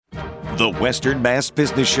The Western Mass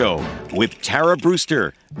Business Show with Tara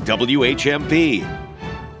Brewster, WHMP.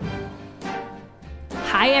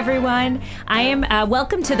 Hi, everyone. I am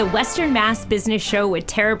welcome to the Western Mass Business Show with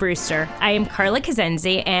Tara Brewster. I am Carla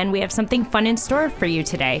Kazenzi, and we have something fun in store for you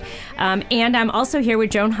today. And I'm also here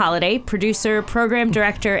with Joan Holliday, producer, program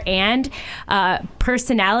director, and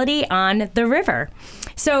personality on The River.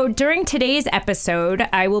 So during today's episode,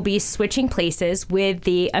 I will be switching places with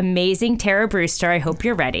the amazing Tara Brewster. I hope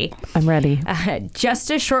you're ready. I'm ready.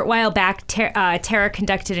 Just a short while back, Tara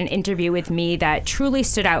conducted an interview with me that truly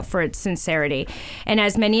stood out for its sincerity. And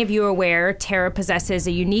as many of you are aware, Tara possesses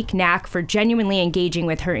a unique knack for genuinely engaging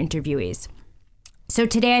with her interviewees. So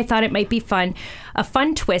today I thought it might be a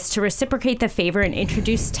fun twist to reciprocate the favor and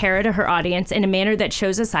introduce Tara to her audience in a manner that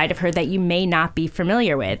shows a side of her that you may not be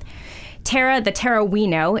familiar with. Tara, the Tara we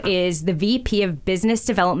know, is the VP of Business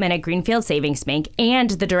Development at Greenfield Savings Bank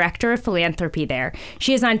and the Director of Philanthropy there.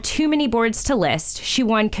 She is on too many boards to list. She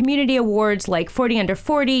won community awards like 40 Under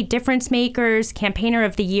 40, Difference Makers, Campaigner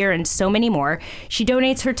of the Year, and so many more. She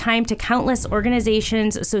donates her time to countless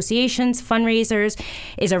organizations, associations, fundraisers,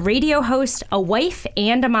 is a radio host, a wife,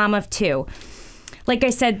 and a mom of two. Like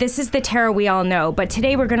I said, this is the Tara we all know, but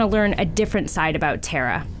today we're going to learn a different side about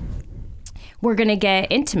Tara. We're going to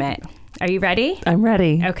get intimate. Are you ready? I'm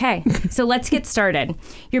ready. Okay, so let's get started.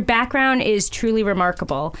 Your background is truly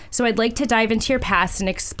remarkable, so I'd like to dive into your past and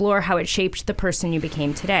explore how it shaped the person you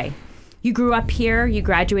became today. You grew up here, you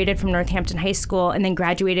graduated from Northampton High School, and then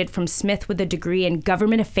graduated from Smith with a degree in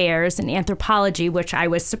government affairs and anthropology, which I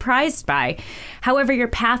was surprised by. However, your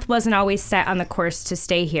path wasn't always set on the course to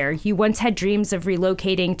stay here. You once had dreams of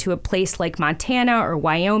relocating to a place like Montana or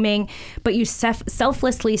Wyoming, but you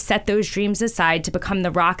selflessly set those dreams aside to become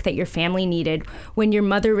the rock that your family needed when your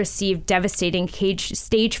mother received devastating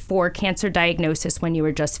stage 4 cancer diagnosis when you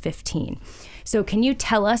were just 15. So can you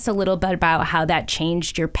tell us a little bit about how that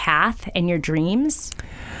changed your path and your dreams?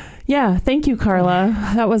 Yeah, thank you, Carla.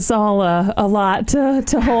 That was all a lot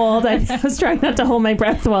to hold. I was trying not to hold my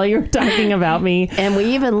breath while you were talking about me. And we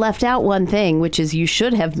even left out one thing, which is you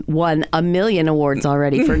should have won 1 million awards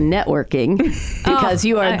already for networking because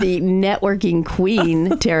you are the networking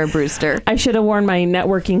queen, Tara Brewster. I should have worn my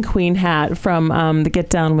networking queen hat from the Get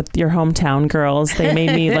Down with Your Hometown Girls. They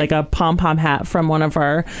made me like a pom-pom hat from one of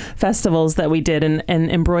our festivals that we did and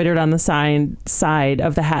embroidered on the side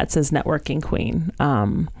of the hat says networking queen.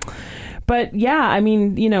 But yeah, I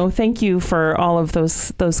mean, thank you for all of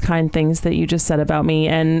those kind things that you just said about me.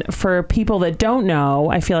 And for people that don't know,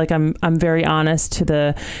 I feel like I'm very honest to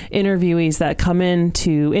the interviewees that come in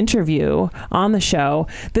to interview on the show.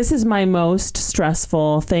 This is my most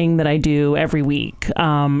stressful thing that I do every week,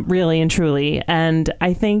 really and truly. And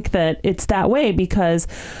I think that it's that way because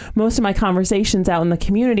most of my conversations out in the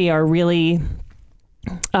community are really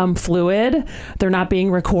fluid. They're not being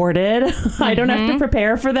recorded. Mm-hmm. I don't have to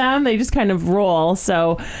prepare for them. They just kind of roll.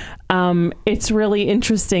 So it's really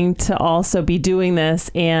interesting to also be doing this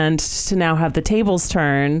and to now have the tables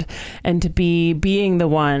turned and to being the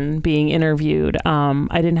one being interviewed. I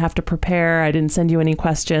didn't have to prepare. I didn't send you any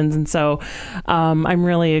questions. And so I'm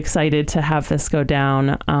really excited to have this go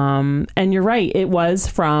down. And you're right. It was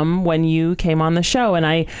from when you came on the show. And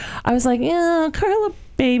I was like, yeah, Carla,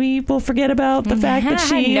 maybe we'll forget about the fact that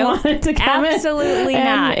she wanted to come absolutely in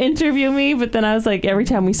not. And interview me. But then I was like, every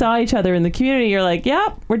time we saw each other in the community, you're like,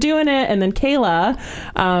 yep, we're doing it. And then Kayla,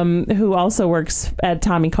 who also works at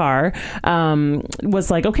Tommy Carr,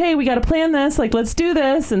 was like, okay, we got to plan this. Like, let's do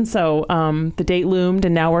this. And so the date loomed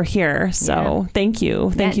and now we're here. So thank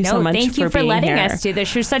you. Thank you so much for being here. Thank you for letting us do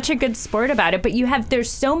this. You're such a good sport about it. But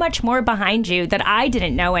there's so much more behind you that I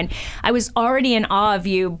didn't know. And I was already in awe of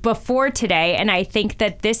you before today. And I think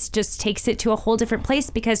that this just takes it to a whole different place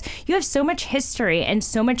because you have so much history and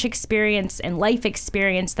so much experience and life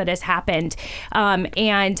experience that has happened.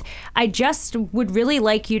 And I just would really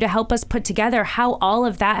like you to help us put together how all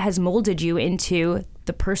of that has molded you into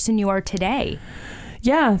the person you are today.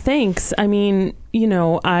 Yeah, thanks. I mean,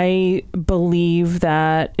 I believe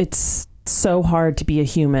that it's so hard to be a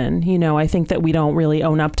human. I think that we don't really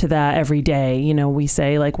own up to that every day. We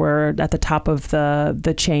say like we're at the top of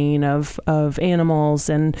the chain of animals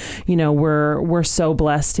and, we're so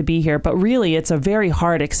blessed to be here. But really, it's a very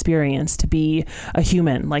hard experience to be a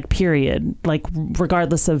human, like period. Like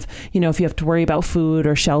regardless of, if you have to worry about food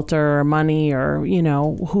or shelter or money or,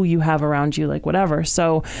 who you have around you, like whatever.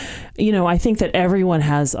 So, I think that everyone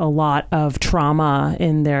has a lot of trauma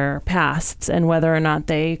in their pasts, and whether or not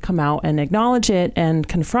they come out and acknowledge it and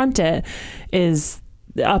confront it is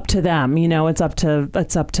up to them, it's up to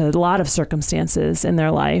a lot of circumstances in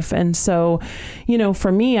their life. And so,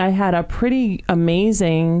 for me, I had a pretty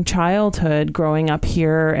amazing childhood growing up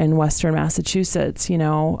here in Western Massachusetts.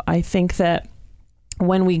 I think that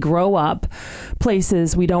when we grow up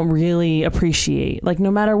places we don't really appreciate, like no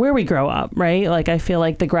matter where we grow up, right? Like I feel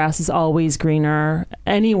like the grass is always greener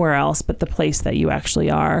anywhere else but the place that you actually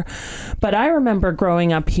are. But I remember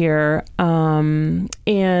growing up here,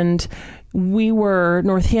 and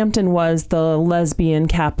Northampton was the lesbian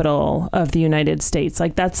capital of the United States.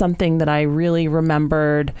 Like that's something that I really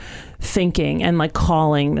remembered thinking and like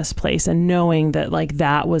calling this place and knowing that like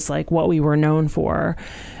that was like what we were known for.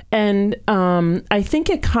 And I think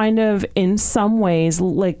it kind of in some ways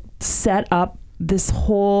like set up this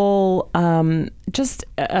whole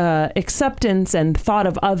acceptance and thought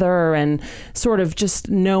of other, and sort of just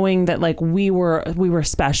knowing that like we were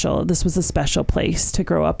special. This was a special place to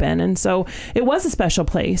grow up in. And so it was a special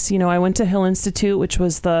place. I went to Hill Institute, which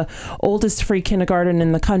was the oldest free kindergarten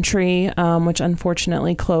in the country, which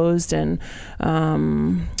unfortunately closed in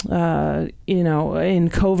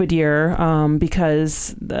COVID year,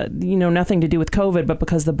 because nothing to do with COVID, but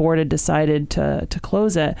because the board had decided to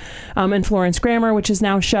close it. And Florence Grammar, which is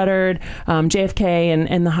now shuttered, JFK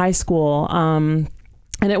and the high school. And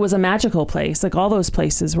it was a magical place. Like all those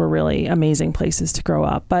places were really amazing places to grow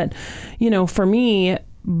up. But, for me,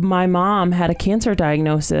 my mom had a cancer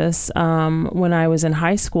diagnosis when I was in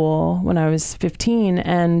high school, when I was 15.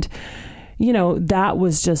 And, that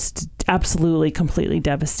was just absolutely completely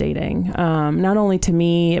devastating. Not only to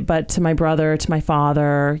me, but to my brother, to my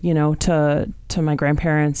father, to my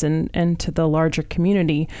grandparents and to the larger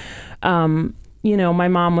community. My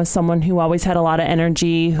mom was someone who always had a lot of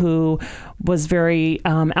energy, who was very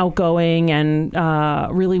outgoing and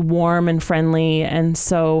really warm and friendly. And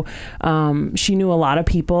so she knew a lot of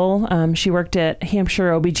people. She worked at Hampshire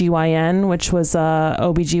OBGYN, which was a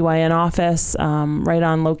OBGYN office right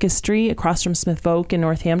on Locust Street across from Smith Voc in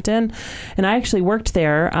Northampton. And I actually worked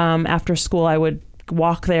there. After school, I would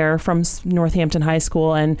walk there from Northampton High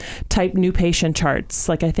School and type new patient charts.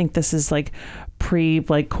 Like, I think this is like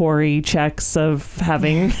Corey checks of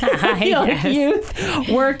having youth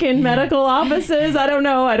work in medical offices. I don't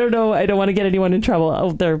know. I don't want to get anyone in trouble.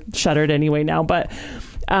 Oh, they're shuttered anyway now. But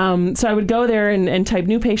so I would go there and type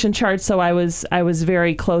new patient charts. So I was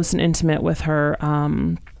very close and intimate with her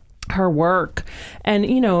work. And,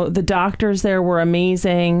 the doctors there were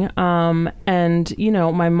amazing. And,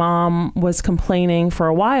 my mom was complaining for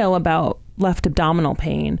a while about left abdominal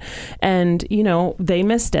pain, and, they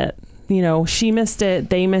missed it. She missed it.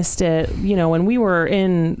 They missed it. When we were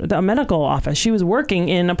in the medical office, she was working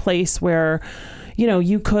in a place where,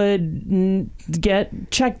 you could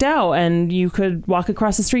get checked out and you could walk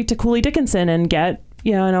across the street to Cooley Dickinson and get,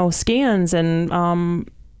 scans and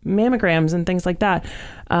mammograms and things like that,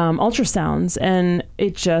 ultrasounds. And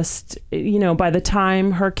it just, by the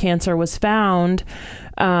time her cancer was found,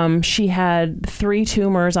 she had 3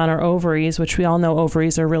 tumors on her ovaries, which we all know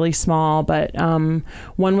ovaries are really small, but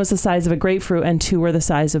one was the size of a grapefruit and 2 were the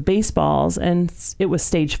size of baseballs, and it was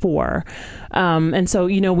stage 4. And so,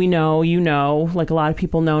 we know, like a lot of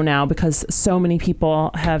people know now, because so many people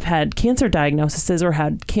have had cancer diagnoses or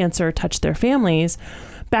had cancer touch their families.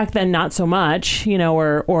 Back then, not so much,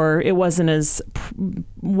 or it wasn't as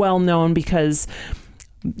well known because,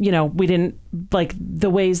 we didn't, like, the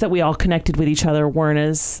ways that we all connected with each other weren't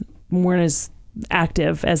as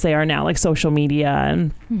active as they are now, like social media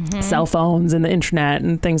and cell phones and the internet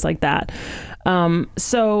and things like that.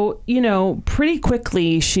 So, pretty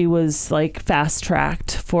quickly she was like fast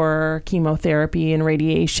tracked for chemotherapy and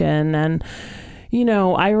radiation. And,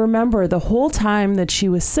 I remember the whole time that she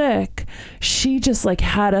was sick, she just like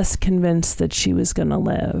had us convinced that she was going to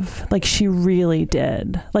live. Like she really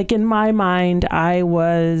did. Like in my mind, I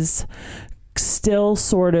was still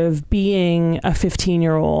sort of being a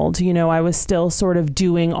 15-year-old, I was still sort of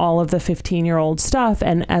doing all of the 15-year-old stuff.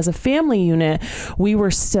 And as a family unit, we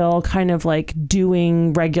were still kind of like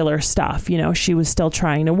doing regular stuff. She was still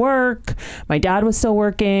trying to work. My dad was still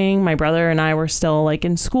working. My brother and I were still like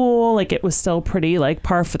in school. Like it was still pretty like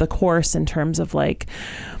par for the course in terms of like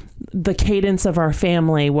the cadence of our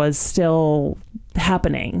family was still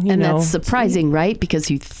happening. And that's surprising, right?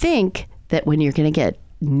 Because you think that when you're going to get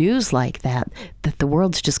news like that the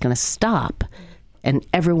world's just going to stop and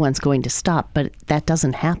everyone's going to stop, but that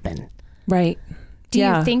doesn't happen. Right. Do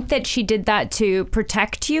you think that she did that to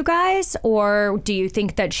protect you guys, or do you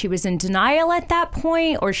think that she was in denial at that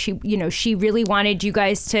point, or she really wanted you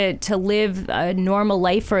guys to live a normal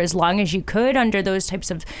life for as long as you could under those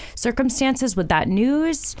types of circumstances with that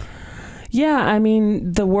news? Yeah, I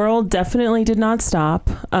mean, the world definitely did not stop.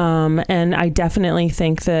 And I definitely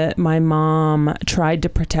think that my mom tried to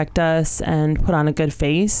protect us and put on a good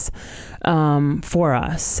face for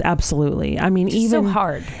us. Absolutely. I mean, it's so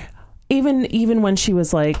hard. Even when she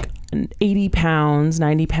was like 80 pounds,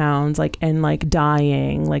 90 pounds, like, and like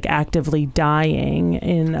dying, like actively dying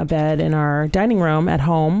in a bed in our dining room at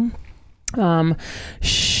home,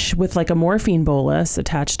 with like a morphine bolus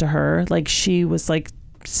attached to her, like she was like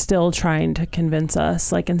still trying to convince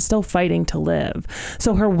us, like, and still fighting to live.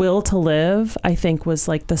 So her will to live, I think, was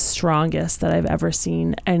like the strongest that I've ever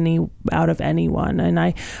seen out of anyone. And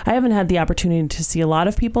I haven't had the opportunity to see a lot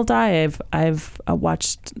of people die. I've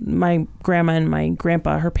watched my grandma and my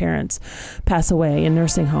grandpa, her parents, pass away in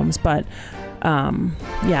nursing homes. But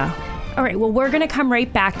yeah. All right, well, we're going to come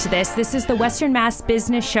right back to this. This is the Western Mass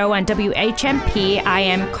Business Show on WHMP. I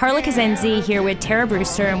am Carla Kazenzi here with Tara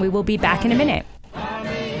Brewster, and we will be back in a minute.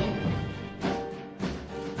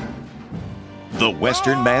 The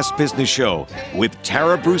Western Mass Business Show with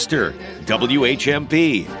Tara Brewster,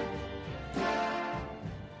 WHMP.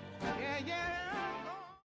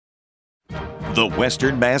 The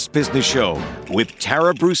Western Mass Business Show with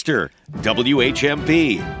Tara Brewster,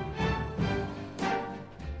 WHMP.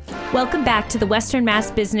 Welcome back to the Western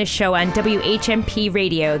Mass Business Show on WHMP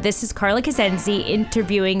Radio. This is Carla Kazenzi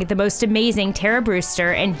interviewing the most amazing Tara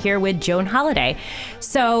Brewster, and here with Joan Holliday.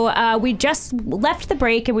 So we just left the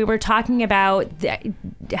break and we were talking about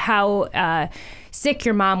how sick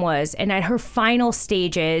your mom was and at her final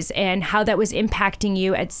stages and how that was impacting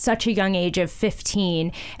you at such a young age of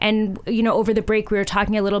 15. And, you know, over the break, we were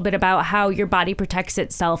talking a little bit about how your body protects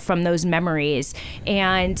itself from those memories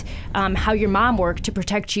and how your mom worked to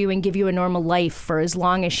protect you and give you a normal life for as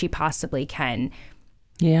long as she possibly can.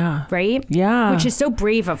 Yeah. Right? Yeah. Which is so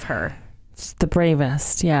brave of her. It's the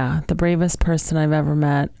bravest. Yeah. The bravest person I've ever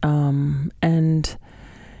met. And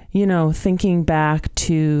you know, thinking back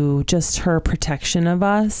to just her protection of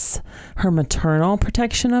us, her maternal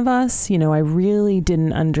protection of us, you know, I really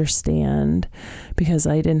didn't understand because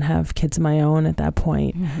I didn't have kids of my own at that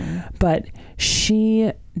point. Mm-hmm. But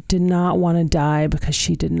she did not want to die because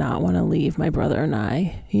she did not want to leave my brother and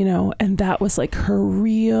I, you know, and that was like her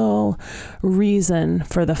real reason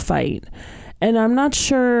for the fight. And I'm not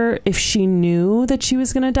sure if she knew that she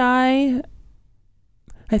was going to die.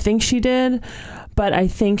 I think she did. But I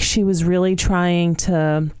think she was really trying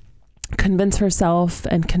to convince herself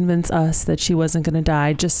and convince us that she wasn't going to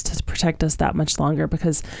die just to protect us that much longer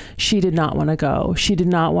because she did not want to go. She did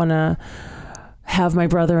not want to have my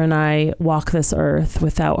brother and I walk this earth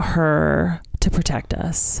without her to protect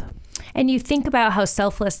us. And you think about how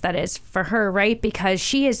selfless that is for her, right? Because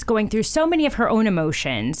she is going through so many of her own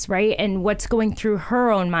emotions, right? And what's going through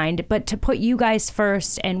her own mind. But to put you guys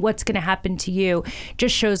first and what's going to happen to you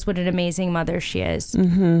just shows what an amazing mother she is.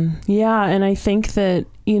 Mm-hmm. Yeah. And I think that,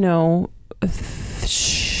 you know,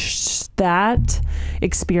 that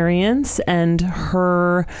experience and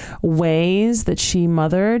her ways that she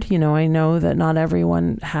mothered, you know, I know that not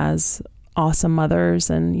everyone has awesome mothers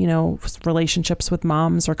and, you know, relationships with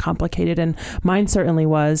moms are complicated. And mine certainly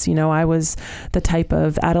was, you know, I was the type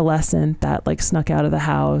of adolescent that like snuck out of the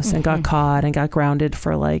house and got caught and got grounded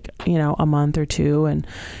for like, you know, a month or two. And,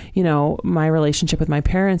 you know, my relationship with my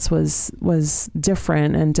parents was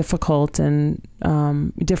different and difficult and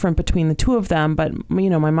different between the two of them. But, you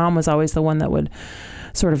know, my mom was always the one that would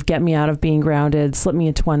sort of get me out of being grounded, slip me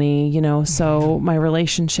a 20, you know, so my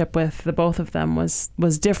relationship with the both of them was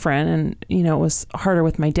different. And, you know, it was harder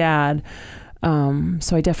with my dad.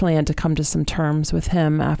 So I definitely had to come to some terms with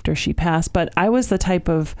him after she passed. But I was the type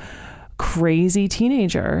of crazy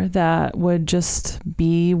teenager that would just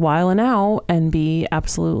be wilding out and be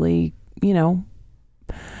absolutely, you know,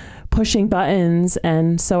 pushing buttons.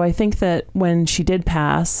 And so I think that when she did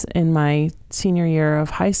pass in my senior year of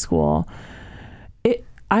high school,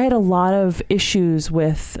 I had a lot of issues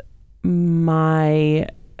with my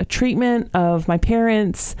treatment of my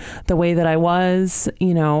parents, the way that I was,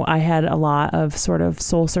 you know, I had a lot of sort of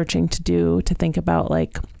soul searching to do to think about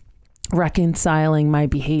like reconciling my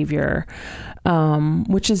behavior,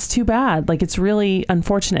 which is too bad. Like, it's really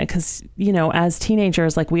unfortunate because, you know, as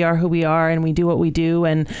teenagers, like we are who we are and we do what we do.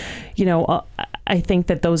 And, you know, I think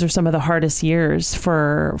that those are some of the hardest years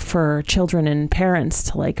for children and parents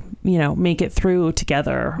to like, you know, make it through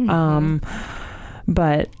together.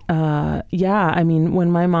 But yeah, I mean,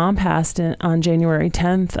 when my mom passed on January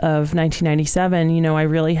 10th of 1997, you know, I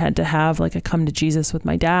really had to have like a come to Jesus with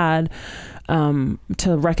my dad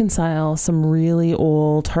to reconcile some really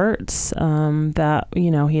old hurts that,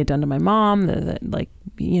 you know, he had done to my mom that like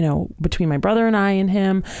between my brother and I and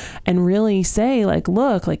him, and really say like,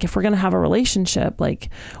 look, like if we're going to have a relationship, like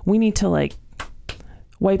we need to like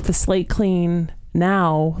wipe the slate clean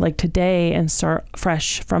now, like today, and start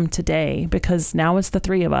fresh from today, because now it's the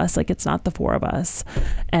three of us, like it's not the four of us.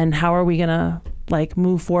 And how are we going to like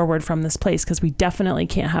move forward from this place? Because we definitely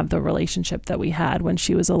can't have the relationship that we had when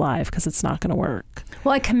she was alive, because it's not going to work.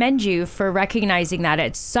 Well, I commend you for recognizing that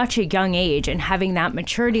at such a young age and having that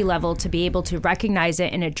maturity level to be able to recognize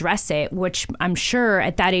it and address it, which I'm sure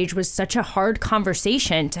at that age was such a hard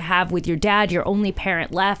conversation to have with your dad, your only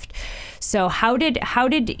parent left. So how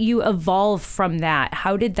did you evolve from that?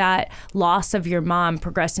 How did that loss of your mom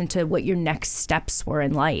progress into what your next steps were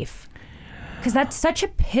in life? Because that's such a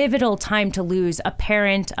pivotal time to lose a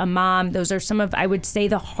parent, a mom. Those are some of, I would say,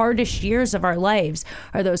 the hardest years of our lives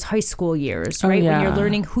are those high school years, right? When you're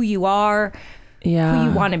learning who you are, who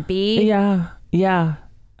you want to be. Yeah.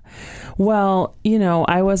 Well,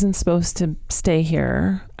 I wasn't supposed to stay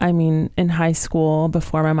here. I mean, in high school,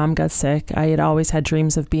 before my mom got sick, I had always had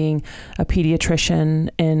dreams of being a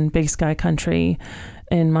pediatrician in Big Sky Country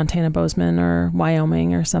in Montana, Bozeman, or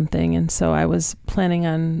Wyoming or something. And so I was planning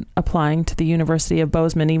on applying to the University of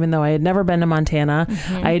Bozeman, even though I had never been to Montana.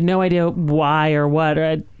 Mm-hmm. I had no idea why or what.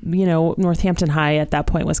 Or Northampton High at that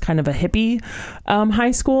point was kind of a hippie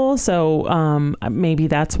high school. So maybe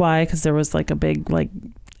that's why, because there was like a big like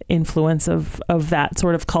influence of that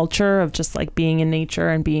sort of culture of just like being in nature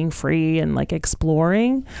and being free and like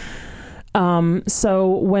exploring. So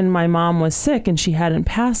when my mom was sick and she hadn't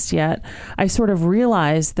passed yet, I sort of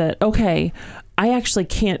realized that, okay, I actually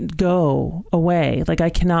can't go away. Like I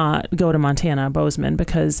cannot go to Montana, Bozeman,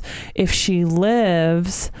 because if she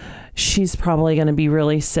lives, she's probably going to be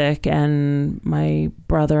really sick, and my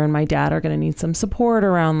brother and my dad are going to need some support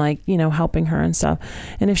around like, helping her and stuff.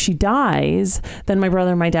 And if she dies, then my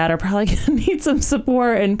brother and my dad are probably going to need some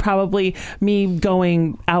support, and probably me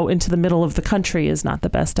going out into the middle of the country is not the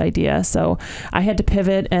best idea. So I had to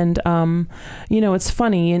pivot. And, it's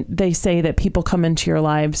funny. They say that people come into your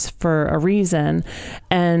lives for a reason.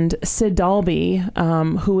 And Sid Dalby,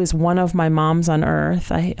 who is one of my moms on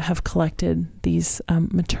earth, I have collected these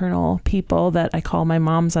maternal people that I call my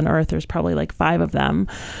moms on earth. There's probably like 5 of them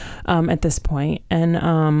at this point.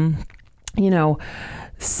 And,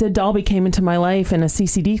 Sid Dalby came into my life in a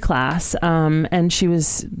CCD class. And she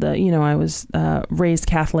was I was raised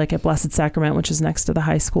Catholic at Blessed Sacrament, which is next to the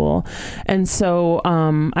high school. And so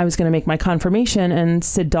I was going to make my confirmation, and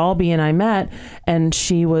Sid Dalby and I met, and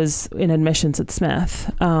she was in admissions at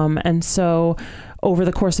Smith. And so over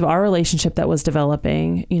the course of our relationship that was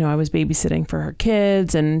developing, I was babysitting for her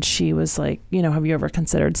kids, and she was like, have you ever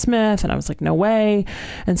considered Smith? And I was like, no way.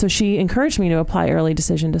 And so she encouraged me to apply early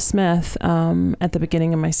decision to Smith. At the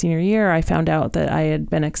beginning of my senior year, I found out that I had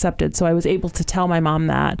been accepted. So I was able to tell my mom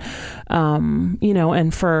that,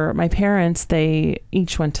 and for my parents, they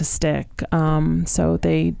each went to Stick. So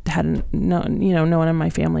they hadn't, no one in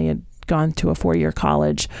my family had gone to a 4-year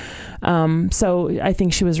college. So I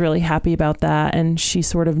think she was really happy about that. And she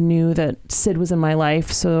sort of knew that Sid was in my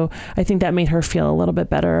life. So I think that made her feel a little bit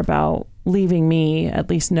better about leaving me, at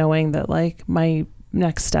least knowing that like my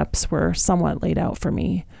next steps were somewhat laid out for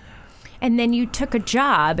me. And then you took a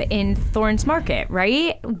job in Thorns Market,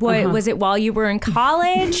 right? Was it while you were in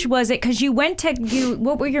college? Was it because you went to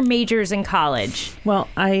what were your majors in college? Well,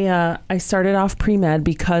 I started off pre-med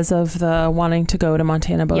because of the wanting to go to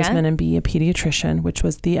Montana, Bozeman and be a pediatrician, which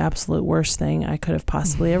was the absolute worst thing I could have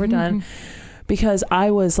possibly ever done. Because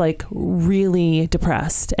I was like really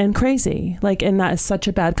depressed and crazy. Like, and that is such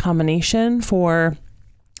a bad combination for,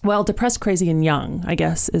 well, depressed, crazy, and young, I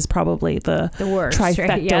guess, is probably the worst, trifecta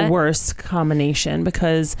right? Yeah. Worst combination,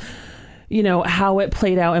 because, how it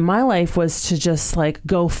played out in my life was to just like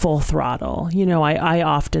go full throttle. I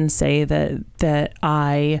often say that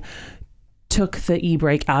I took the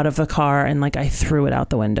e-brake out of the car and like I threw it out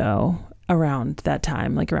the window around that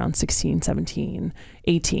time, like around 16, 17,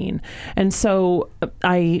 18. And so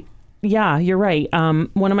yeah, you're right.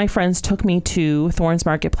 One of my friends took me to Thorns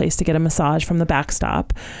Marketplace to get a massage from the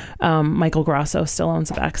Backstop. Michael Grosso still owns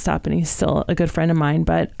the Backstop, and he's still a good friend of mine.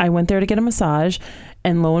 But I went there to get a massage,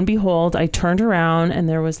 and lo and behold, I turned around and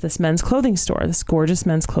there was this men's clothing store, this gorgeous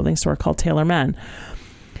men's clothing store called Taylor Men.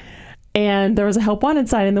 And there was a help wanted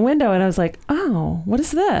sign in the window, and I was like, oh, what is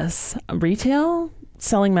this? Retail?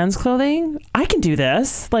 Selling men's clothing? I can do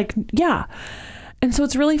this. Like, yeah. And so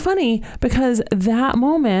it's really funny because that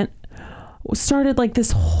moment started like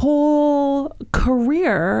this whole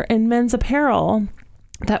career in men's apparel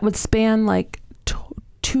that would span like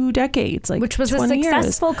 2 decades, like which was 20 a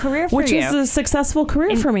successful years. career for Which you. was a successful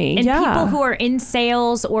career for me. And yeah. people who are in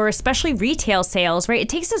sales, or especially retail sales, right? It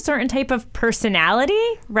takes a certain type of personality,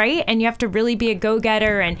 right? And you have to really be a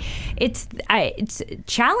go-getter, and it's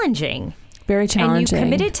challenging. Very challenging. And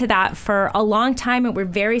you committed to that for a long time, and were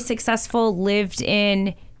very successful, lived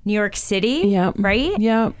in New York City, right?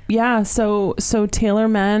 Yeah. So Taylor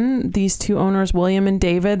Men, these 2 owners, William and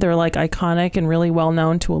David, they're like iconic and really well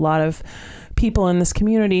known to a lot of people in this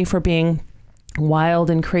community for being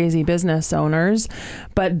wild and crazy business owners.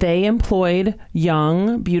 But they employed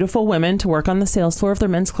young, beautiful women to work on the sales floor of their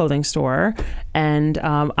men's clothing store. And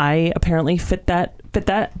I apparently fit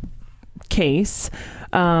that case.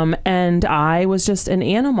 And I was just an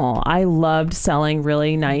animal. I loved selling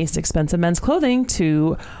really nice, expensive men's clothing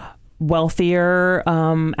to wealthier,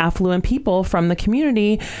 affluent people from the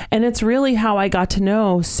community. And it's really how I got to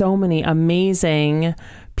know so many amazing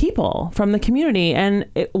people from the community. And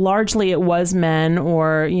largely it was men,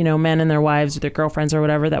 or, men and their wives or their girlfriends or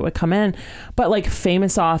whatever that would come in, but like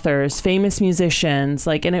famous authors, famous musicians,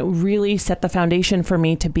 and it really set the foundation for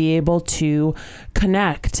me to be able to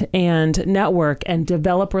connect and network and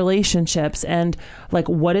develop relationships. And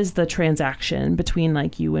what is the transaction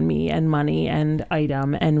between you and me and money and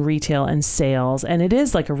item and retail and sales? And it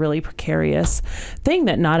is a really precarious thing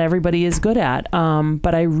that not everybody is good at.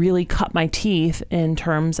 But I really cut my teeth in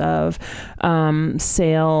terms of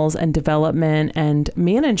sales and development and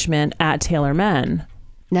management at Taylor Men.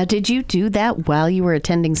 Now, did you do that while you were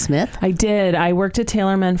attending Smith? I did. I worked at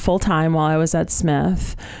Taylor Men full time while I was at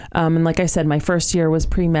Smith. And like I said, my first year was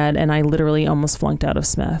pre-med, and I literally almost flunked out of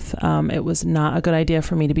Smith. It was not a good idea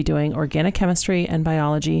for me to be doing organic chemistry and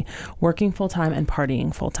biology, working full time and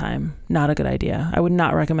partying full time. Not a good idea. I would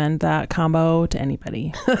not recommend that combo to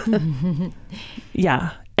anybody.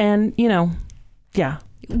 Yeah. And, yeah.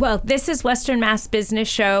 Well, this is Western Mass Business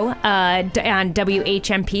Show on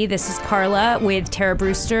WHMP. This is Carla with Tara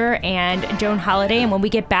Brewster and Joan Holiday. And when we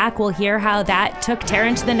get back, we'll hear how that took Tara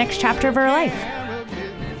into the next chapter of her life.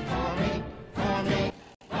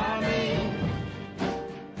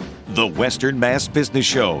 The Western Mass Business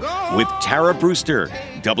Show with Tara Brewster,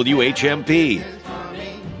 WHMP.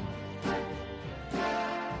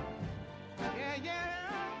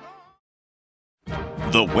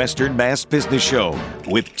 The Western Mass Business Show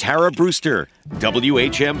with Tara Brewster,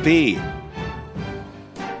 WHMP.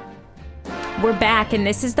 We're back, and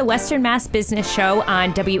this is the Western Mass Business Show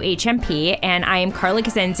on WHMP, and I am Carla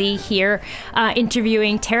Kazenzi here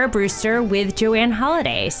interviewing Tara Brewster with Joan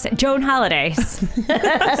Holidays.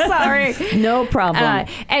 Sorry. No problem.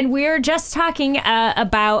 And we're just talking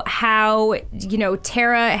about how,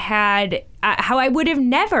 Tara had, how I would have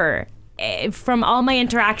never, from all my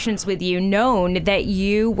interactions with you, known that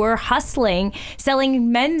you were hustling,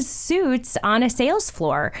 selling men's suits on a sales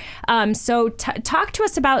floor. So talk to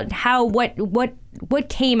us about how, what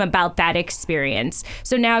came about that experience.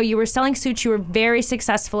 So now you were selling suits, you were very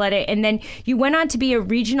successful at it, and then you went on to be a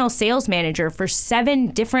regional sales manager for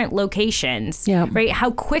 7 different locations, right?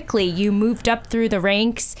 How quickly you moved up through the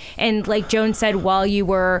ranks, and like Joan said, while you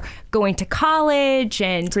were going to college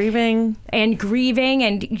and grieving and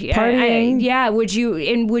partying.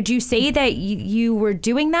 Would you say that you were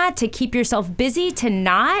doing that to keep yourself busy, to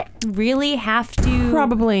not really have to?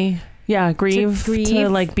 Probably. Yeah, grieve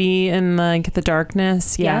to be in the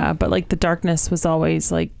darkness. Yeah, but the darkness was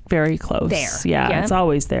always very close. There. Yeah, it's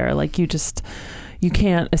always there. You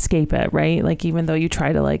can't escape it, right? Even though you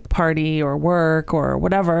try to party or work or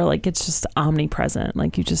whatever, it's just omnipresent.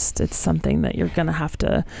 It's something that you're gonna have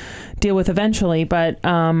to deal with eventually. But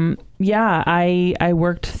I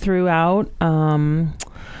worked throughout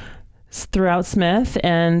Smith,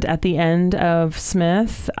 and at the end of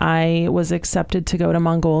Smith, I was accepted to go to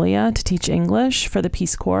Mongolia to teach English for the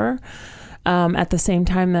Peace Corps. At the same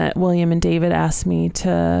time that William and David asked me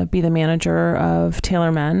to be the manager of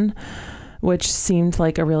Taylor Men, which seemed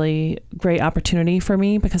like a really great opportunity for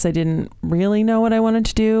me because I didn't really know what I wanted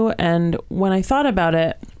to do. And when I thought about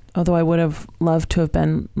it, although I would have loved to have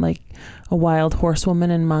been a wild horsewoman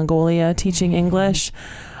in Mongolia teaching English,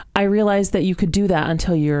 I realized that you could do that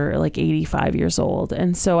until you're 85 years old.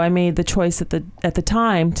 And so I made the choice at the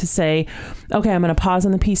time to say, okay, I'm going to pause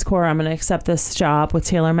on the Peace Corps. I'm going to accept this job with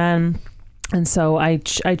Taylor Men. And so I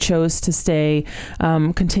chose to stay,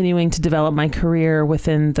 continuing to develop my career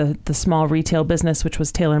within the small retail business, which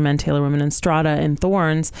was Taylor Men, Taylor Women, and Strata in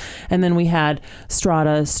Thorns. And then we had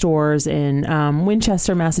Strata stores in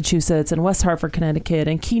Winchester, Massachusetts, and West Hartford, Connecticut,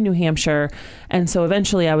 and Keene, New Hampshire. And so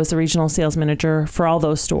eventually I was the regional sales manager for all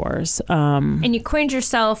those stores. And you coined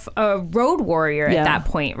yourself a road warrior at that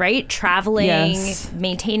point, right? Traveling,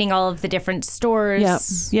 maintaining all of the different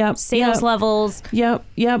stores, sales levels. Yep.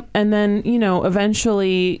 And then,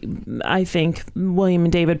 eventually I think William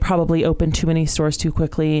and David probably opened too many stores too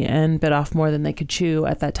quickly and bit off more than they could chew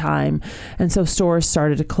at that time. And so stores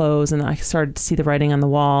started to close and I started to see the writing on the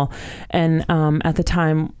wall. And at the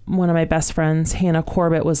time, one of my best friends, Hannah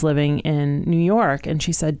Corbett, was living in New York. And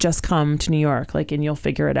she said, just come to New York, and you'll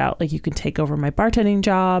figure it out. You can take over my bartending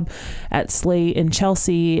job at Slate in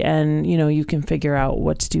Chelsea and, you can figure out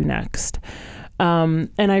what to do next. And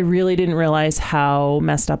I really didn't realize how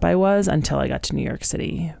messed up I was until I got to New York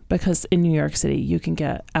City, because in New York City, you can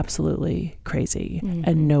get absolutely crazy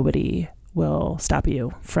and nobody will stop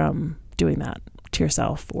you from doing that to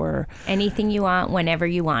yourself or anything you want, whenever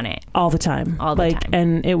you want it, all the time.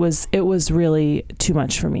 And it was really too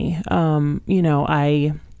much for me.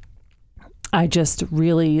 I just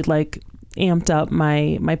really amped up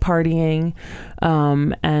my partying,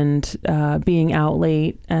 and being out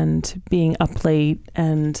late and being up late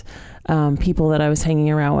and people that I was hanging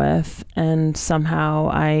around with. And somehow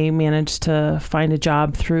I managed to find a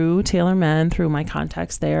job through Taylor Men, through my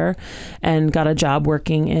contacts there, and got a job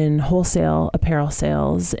working in wholesale apparel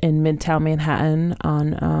sales in Midtown Manhattan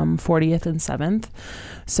on 40th and 7th.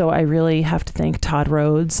 So I really have to thank Todd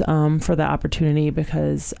Rhodes for the opportunity,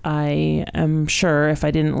 because I am sure if I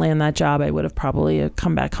didn't land that job, I would have probably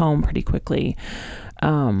come back home pretty quickly,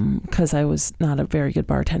 because I was not a very good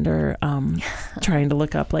bartender, trying to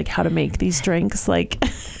look up how to make these drinks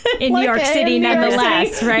in New York City,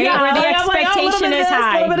 nonetheless, right? Yeah, where the expectation is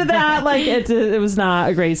high. A little bit of that. It was not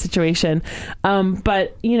a great situation.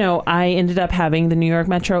 But, I ended up having the New York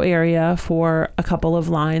metro area for a couple of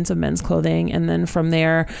lines of men's clothing. And then from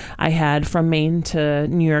there, I had from Maine to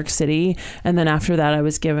New York City. And then after that, I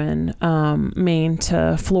was given Maine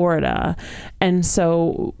to Florida. And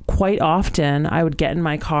so quite often I would get in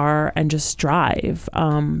my car and just drive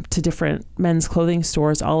to different men's clothing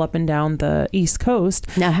stores all up and down the East Coast.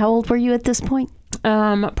 Now, how old were you at this point?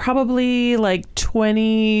 Probably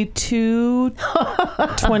 22,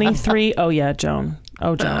 23. Oh yeah, Joan.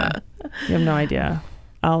 Oh, Joan. You have no idea.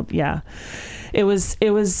 It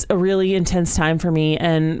was a really intense time for me.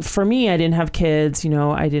 And for me, I didn't have kids,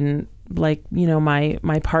 I didn't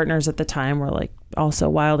my partners at the time were also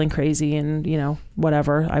wild and crazy and,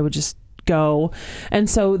 whatever. I would just go. And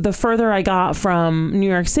so the further I got from New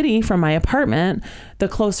York City, from my apartment, the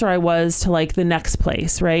closer I was to the next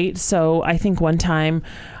place. Right. So I think one time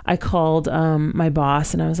I called my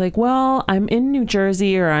boss and I was like, well, I'm in New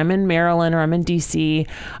Jersey or I'm in Maryland or I'm in DC.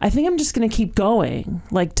 I think I'm just going to keep going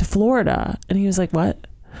to Florida. And he was like, what?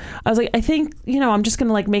 I was like, I think, I'm just going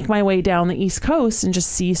to make my way down the East Coast and just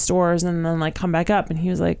see stores and then come back up. And he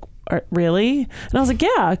was like, really? And I was like,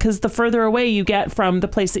 yeah, because the further away you get from the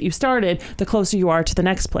place that you started, the closer you are to the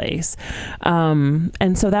next place.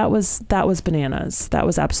 And so that was bananas. That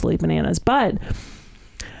was absolutely bananas. But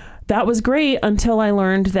that was great until I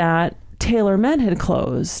learned that Taylor Men had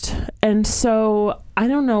closed. And so I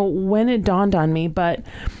don't know when it dawned on me, but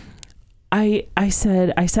I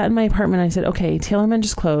sat in my apartment. I said, okay, Taylor Men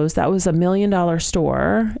just closed. That was $1 million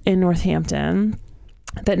store in Northampton.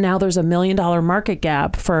 That now there's $1 million market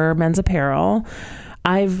gap for men's apparel.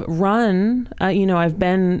 I've run,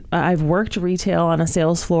 I've worked retail on a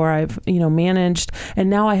sales floor. I've, managed, and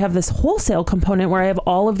now I have this wholesale component where I have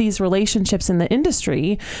all of these relationships in the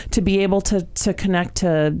industry to be able to connect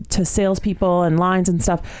to salespeople and lines and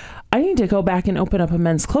stuff. I need to go back and open up a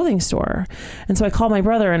men's clothing store. And so I called my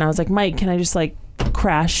brother and I was like, Mike, can I just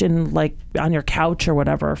crash in on your couch or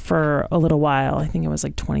whatever for a little while? I think it was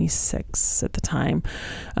 26 at the time,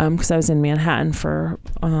 because I was in Manhattan for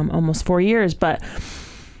almost 4 years. But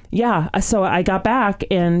yeah, so I got back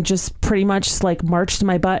and just pretty much marched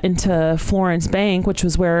my butt into Florence Bank, which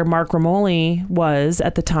was where Mark Romoli was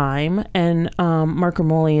at the time. And Mark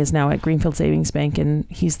Romoli is now at Greenfield Savings Bank and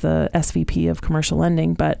he's the SVP of commercial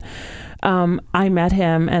lending. But I met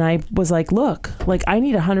him and I was like, look, I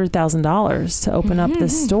need $100,000 to open up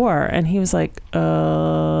this store. And he was like,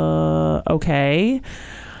 okay.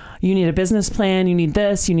 You need a business plan, you need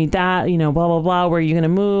this, you need that, blah, blah, blah, where are you going to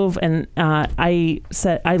move? And I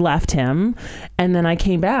said, I left him. And then I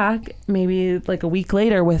came back maybe a week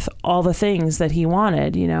later with all the things that he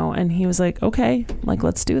wanted, and he was like, okay,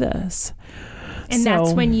 let's do this. And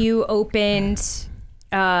that's when you opened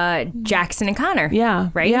Jackson and Connor. Yeah.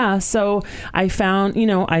 Right? Yeah. So I found,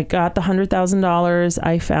 I got the $100,000.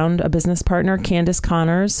 I found a business partner, Candace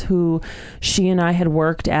Connors, who she and I had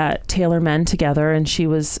worked at Taylor Men together. And she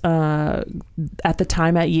was at the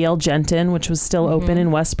time at Yale Genton, which was still open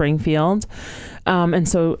in West Springfield. And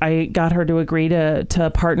so I got her to agree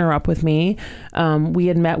to partner up with me. We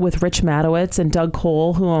had met with Rich Matowitz and Doug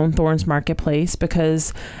Cole, who own Thorns Marketplace,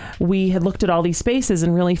 because we had looked at all these spaces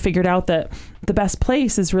and really figured out that the best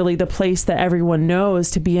place is really the place that everyone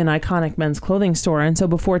knows to be an iconic men's clothing store. And so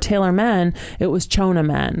before Taylor Men, it was Chona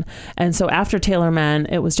Men. And so after Taylor Men,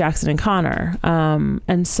 it was Jackson and Connor.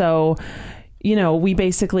 And so, we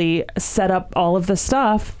basically set up all of the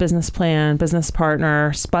stuff, business plan, business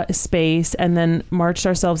partner, space, and then marched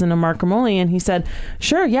ourselves into Mark Ramoli. And he said,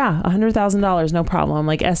 sure, yeah, $100,000, no problem.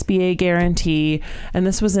 Like SBA guarantee. And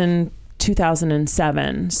this was in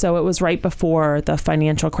 2007. So it was right before the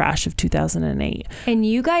financial crash of 2008. And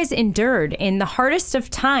you guys endured in the hardest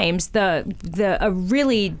of times, a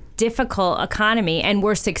really difficult economy, and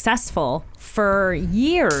were successful for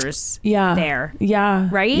years there. Yeah.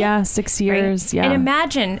 Right? Yeah, 6 years. Right? Yeah. And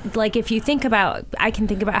imagine, like, if you think about, I can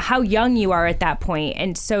think about how young you are at that point.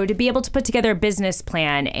 And so to be able to put together a business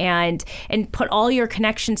plan and put all your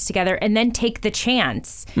connections together and then take the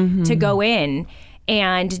chance to go in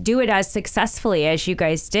and do it as successfully as you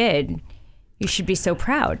guys did, you should be so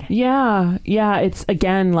proud. Yeah. It's,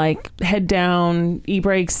 again, like head down,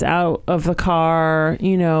 e-brakes out of the car.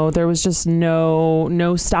 There was just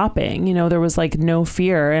no stopping. There was like no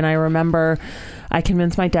fear. And I remember I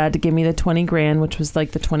convinced my dad to give me the $20,000, which was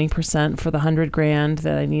like the 20% for the $100,000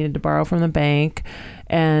 that I needed to borrow from the bank.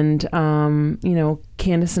 And,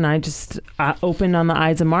 Candace and I just opened on the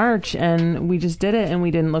Ides of March, and we just did it, and we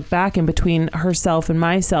didn't look back. And between herself and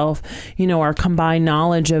myself, our combined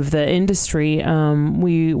knowledge of the industry,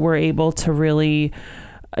 we were able to really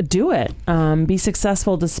do it, be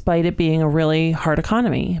successful despite it being a really hard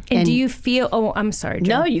economy. And do you feel, I'm sorry,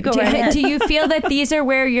 Jen. No, you go ahead. Do you feel that these are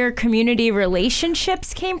where your community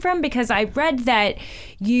relationships came from? Because I read that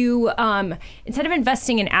you, instead of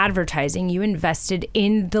investing in advertising, you invested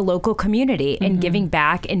in the local community and giving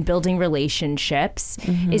back and building relationships.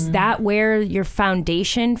 Is that where your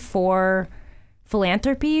foundation for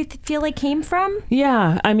philanthropy, you feel like, came from?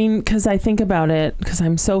 Yeah, I mean, because I think about it, because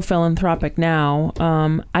I'm so philanthropic now.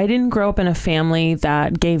 I didn't grow up in a family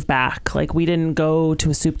that gave back. Like, we didn't go to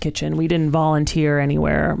a soup kitchen. We didn't volunteer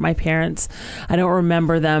anywhere. My parents, I don't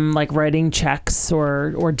remember them like writing checks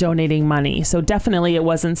or donating money. So definitely it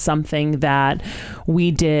wasn't something that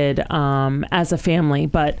we did as a family.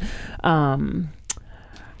 But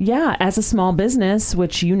yeah, as a small business,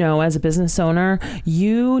 which as a business owner,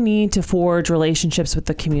 you need to forge relationships with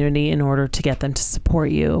the community in order to get them to support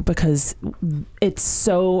you, because it's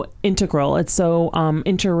so integral. It's so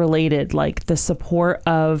interrelated. Like, the support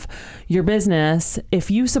of your business, if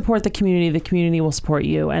you support the community will support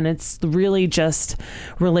you. And it's really just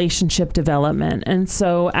relationship development. And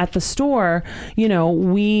so at the store,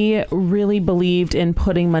 we really believed in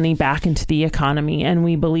putting money back into the economy, and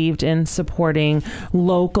we believed in supporting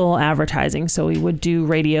local advertising. So we would do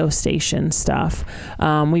radio station stuff.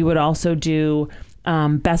 We would also do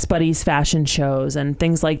Best Buddies fashion shows and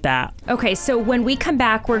things like that. Okay, so when we come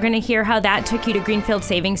back, we're going to hear how that took you to Greenfield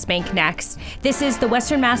Savings Bank next. This is the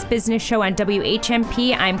Western Mass Business Show on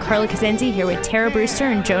WHMP. I'm Carla Kazenzi here with Tara Brewster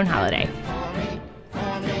and Joan Holliday.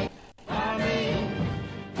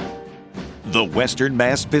 The Western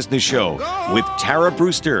Mass Business Show with Tara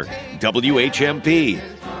Brewster, WHMP.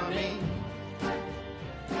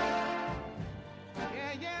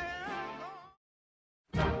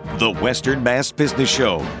 The Western Mass Business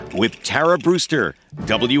Show with Tara Brewster,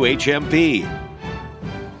 WHMP.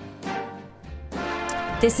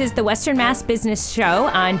 This is the Western Mass Business Show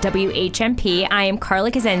on WHMP. I am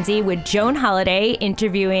Carla Kazenzi with Joan Holliday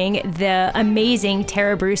interviewing the amazing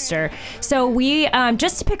Tara Brewster. So we,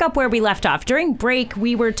 just to pick up where we left off, during break,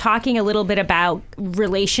 we were talking a little bit about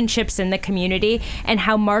relationships in the community and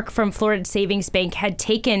how Mark from Florida Savings Bank had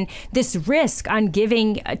taken this risk on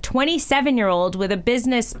giving a 27-year-old with a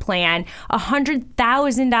business plan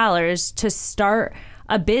 $100,000 to start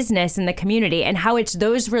a business in the community, and how it's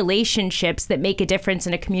those relationships that make a difference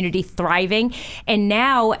in a community thriving. And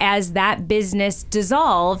now, as that business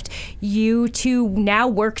dissolved, you two now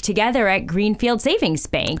work together at Greenfield Savings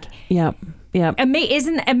Bank. Yep. Yep.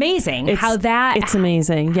 Isn't amazing how that... It's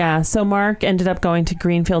amazing. Yeah. So Mark ended up going to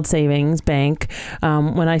Greenfield Savings Bank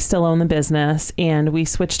when I still own the business, and we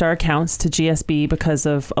switched our accounts to GSB because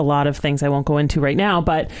of a lot of things I won't go into right now.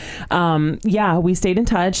 But we stayed in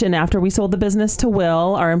touch. And after we sold the business to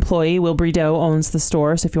Will, our employee, Will Brideau, owns the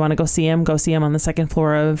store. So if you want to go see him on the second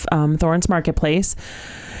floor of Thorns Marketplace.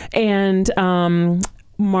 And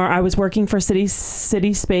I was working for City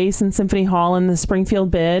Space and Symphony Hall in the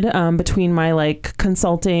Springfield bid between my like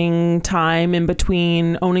consulting time in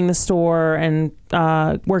between owning the store and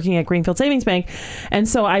working at Greenfield Savings Bank. And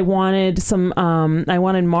so I wanted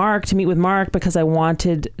Mark to meet with Mark because I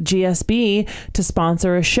wanted GSB to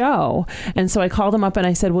sponsor a show. And so I called him up and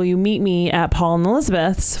I said, will you meet me at Paul and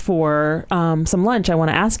Elizabeth's for some lunch? I want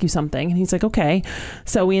to ask you something. And he's like, okay.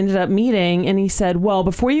 So we ended up meeting, and he said, well,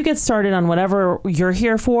 before you get started on whatever you're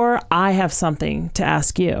here for, I have something to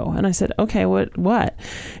ask you. And I said, okay, what?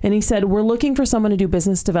 And he said, we're looking for someone to do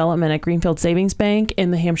business development at Greenfield Savings Bank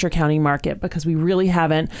in the Hampshire County market because we really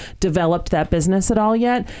haven't developed that business at all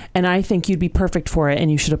yet. And I think you'd be perfect for it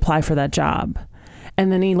and you should apply for that job.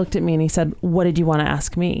 And then he looked at me and he said, what did you want to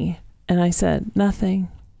ask me? And I said, nothing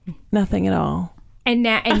at all. And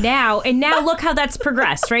now look how that's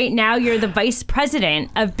progressed, right? Now you're the vice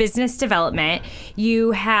president of business development.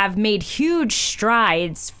 You have made huge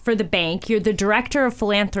strides for the bank. You're the director of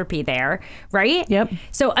philanthropy there, right? Yep.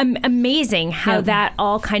 So amazing how that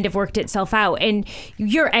all kind of worked itself out. And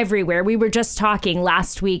you're everywhere. We were just talking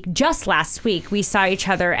last week, we saw each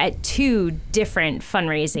other at 2 different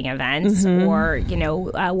fundraising events, or,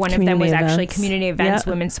 one of them was actually community events,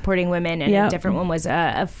 women supporting women, and a different one was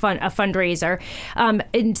a fundraiser.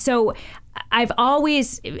 And so I've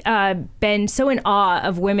always been so in awe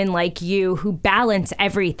of women like you who balance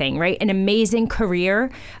everything, right? An amazing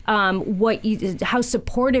career, how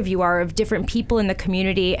supportive you are of different people in the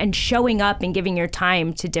community, and showing up and giving your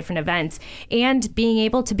time to different events, and being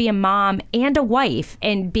able to be a mom and a wife,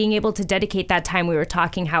 and being able to dedicate that time. We were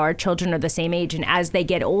talking how our children are the same age, and as they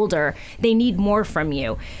get older, they need more from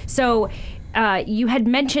you. So you had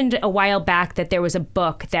mentioned a while back that there was a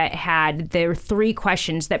book that had their 3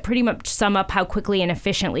 questions that pretty much sum up how quickly and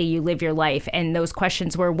efficiently you live your life. And those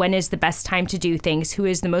questions were, when is the best time to do things? Who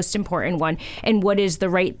is the most important one? And what is the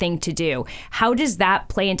right thing to do? How does that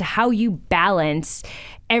play into how you balance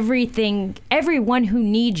everyone who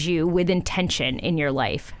needs you with intention in your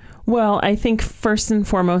life? Well, I think first and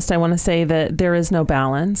foremost, I want to say that there is no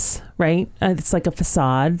balance, right? It's like a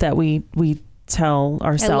facade that we tell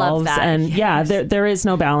ourselves. And there is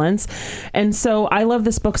no balance. And so I love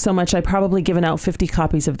this book so much. I've probably given out 50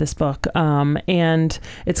 copies of this book. And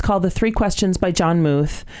it's called The 3 Questions by John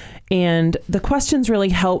Muth. And the questions really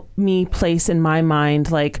help me place in my mind,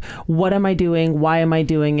 like, what am I doing? Why am I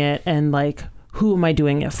doing it? And like, who am I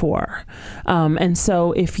doing it for? And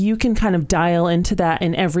so if you can kind of dial into that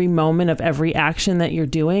in every moment of every action that you're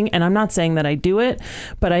doing, and I'm not saying that I do it,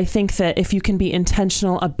 but I think that if you can be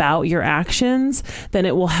intentional about your actions, then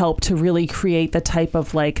it will help to really create the type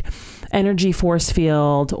of like energy force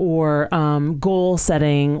field or goal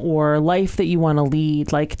setting or life that you want to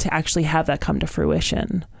lead, like to actually have that come to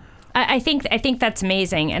fruition. I think that's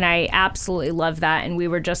amazing, and I absolutely love that. And we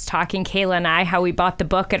were just talking, Kayla and I, how we bought the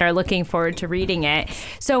book and are looking forward to reading it.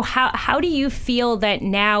 So how do you feel that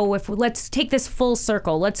now, let's take this full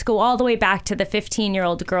circle, let's go all the way back to the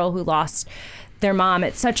 15-year-old girl who lost their mom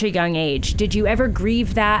at such a young age. Did you ever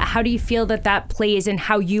grieve that? How do you feel that plays in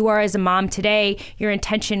how you are as a mom today, your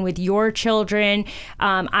intention with your children?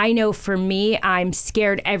 I know for me, I'm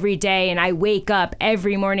scared every day, and I wake up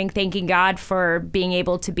every morning thanking God for being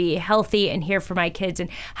able to be healthy and here for my kids. And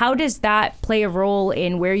how does that play a role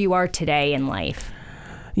in where you are today in life?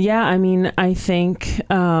 Yeah, I mean, I think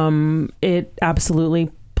it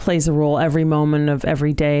absolutely plays a role every moment of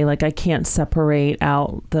every day. Like, I can't separate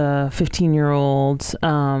out the 15-year-old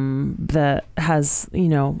that has,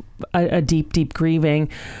 a deep grieving.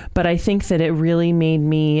 But I think that it really made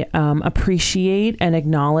me appreciate and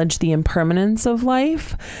acknowledge the impermanence of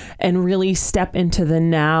life and really step into the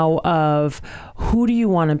now of who do you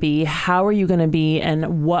want to be? How are you going to be?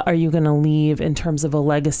 And what are you going to leave in terms of a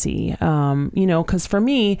legacy? Because for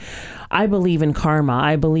me, I believe in karma.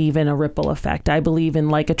 I believe in a ripple effect. I believe in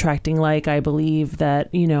like attracting like. I believe that,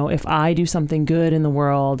 if I do something good in the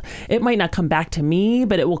world, it might not come back to me,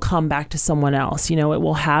 but it will come back to someone else. It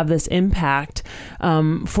will have this impact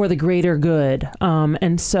for the greater good.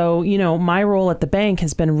 And so, my role at the bank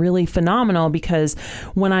has been really phenomenal because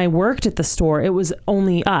when I worked at the store, it was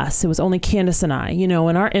only us. It was only Candace and I,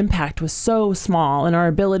 and our impact was so small and our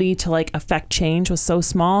ability to affect change was so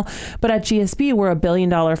small. But at GSB, we're $1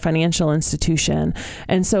 billion financial institution.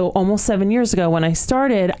 And so almost 7 years ago when I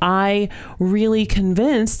started, I really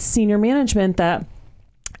convinced senior management that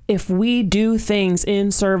if we do things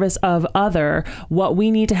in service of other, what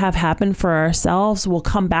we need to have happen for ourselves will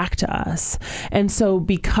come back to us. And so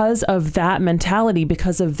because of that mentality,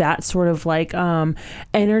 because of that sort of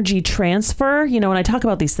energy transfer, when I talk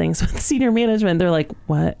about these things with senior management, they're like,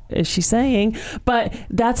 what is she saying? But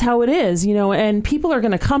that's how it is, and people are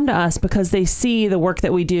going to come to us because they see the work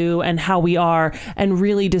that we do and how we are and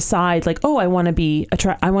really decide oh, I want to be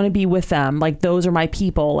with them. Those are my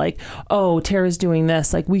people. Oh, Tara's doing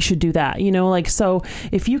this. We should do that, so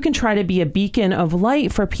if you can try to be a beacon of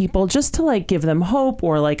light for people just to give them hope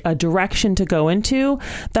or a direction to go into,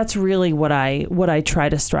 that's really what I try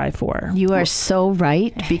to strive for. You are so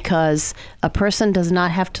right, because a person does not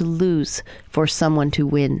have to lose for someone to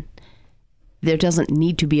win. There doesn't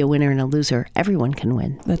need to be a winner and a loser. Everyone can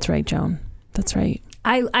win. That's right, Joan. That's right.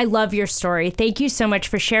 I love your story. Thank you so much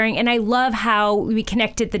for sharing. And I love how we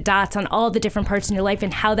connected the dots on all the different parts in your life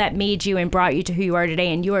and how that made you and brought you to who you are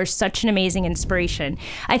today. And you are such an amazing inspiration.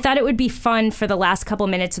 I thought it would be fun for the last couple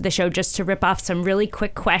minutes of the show just to rip off some really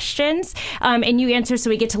quick questions and you answer so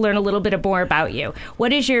we get to learn a little bit more about you.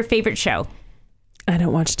 What is your favorite show? I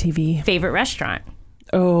don't watch TV. Favorite restaurant?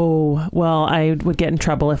 Oh, well, I would get in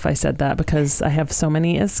trouble if I said that because I have so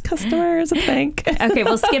many as customers, I think. Okay,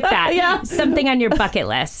 we'll skip that. Yeah. Something on your bucket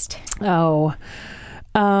list. Oh,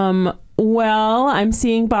 well, I'm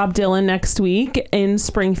seeing Bob Dylan next week in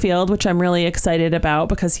Springfield, which I'm really excited about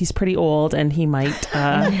because he's pretty old and he might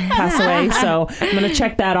pass away. So I'm going to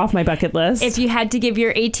check that off my bucket list. If you had to give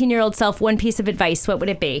your 18-year-old self one piece of advice, what would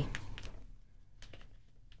it be?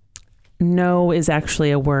 No is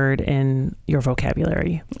actually a word in your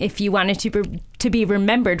vocabulary. If you wanted to be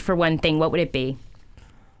remembered for one thing, what would it be?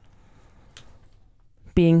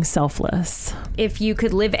 Being selfless. If you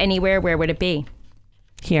could live anywhere, where would it be?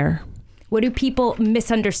 Here. What do people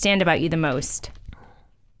misunderstand about you the most?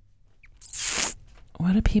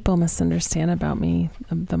 What do people misunderstand about me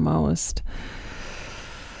the most?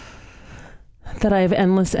 That I have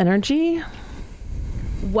endless energy.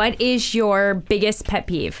 What is your biggest pet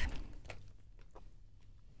peeve?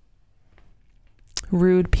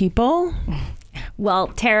 Rude people. Well,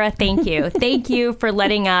 Tara, thank you. Thank you for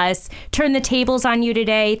letting us turn the tables on you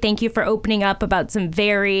today. Thank you for opening up about some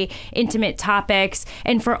very intimate topics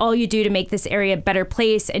and for all you do to make this area a better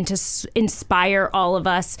place and to inspire all of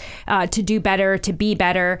us to do better, to be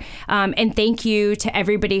better. And thank you to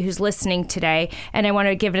everybody who's listening today. And I want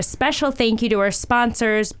to give a special thank you to our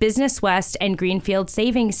sponsors, Business West and Greenfield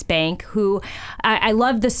Savings Bank, who I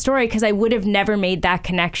love the story because I would have never made that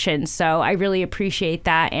connection. So I really appreciate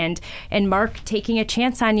that. And Mark taking a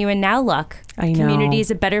chance on you, and now look, I know. Community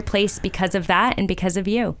is a better place because of that and because of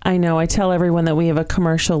you. I know. I tell everyone that we have a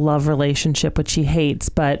commercial love relationship, which he hates,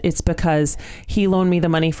 but it's because he loaned me the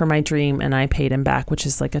money for my dream and I paid him back, which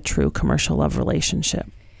is like a true commercial love relationship.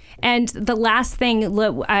 And the last thing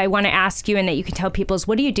I want to ask you and that you can tell people is,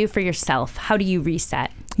 what do you do for yourself? How do you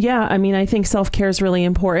reset? Yeah, I mean, I think self-care is really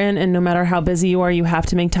important. And no matter how busy you are, you have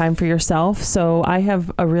to make time for yourself. So I have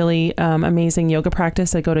a really amazing yoga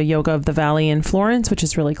practice. I go to Yoga of the Valley in Florence, which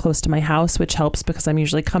is really close to my house, which helps because I'm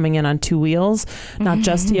usually coming in on two wheels, not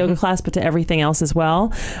just to yoga class, but to everything else as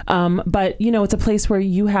well. But, you know, it's a place where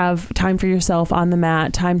you have time for yourself on the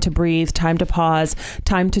mat, time to breathe, time to pause,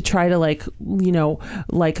 time to try to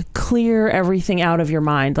clear everything out of your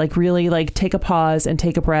mind, really take a pause and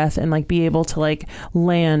take a breath and be able to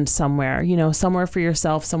land somewhere, somewhere for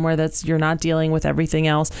yourself, somewhere that's you're not dealing with everything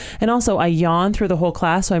else. And also I yawn through the whole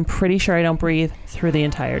class, so I'm pretty sure I don't breathe through the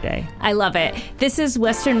entire day. I love it. This is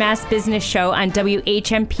Western Mass Business Show on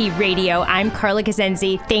WHMP Radio. I'm Carla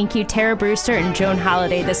Gazenzi. Thank you, Tara Brewster and Joan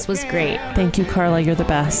Holliday. This was great. Thank you, Carla. You're the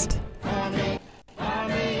best.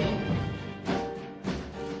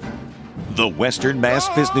 The Western Mass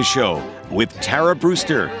Business Show with Tara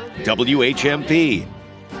Brewster, WHMP.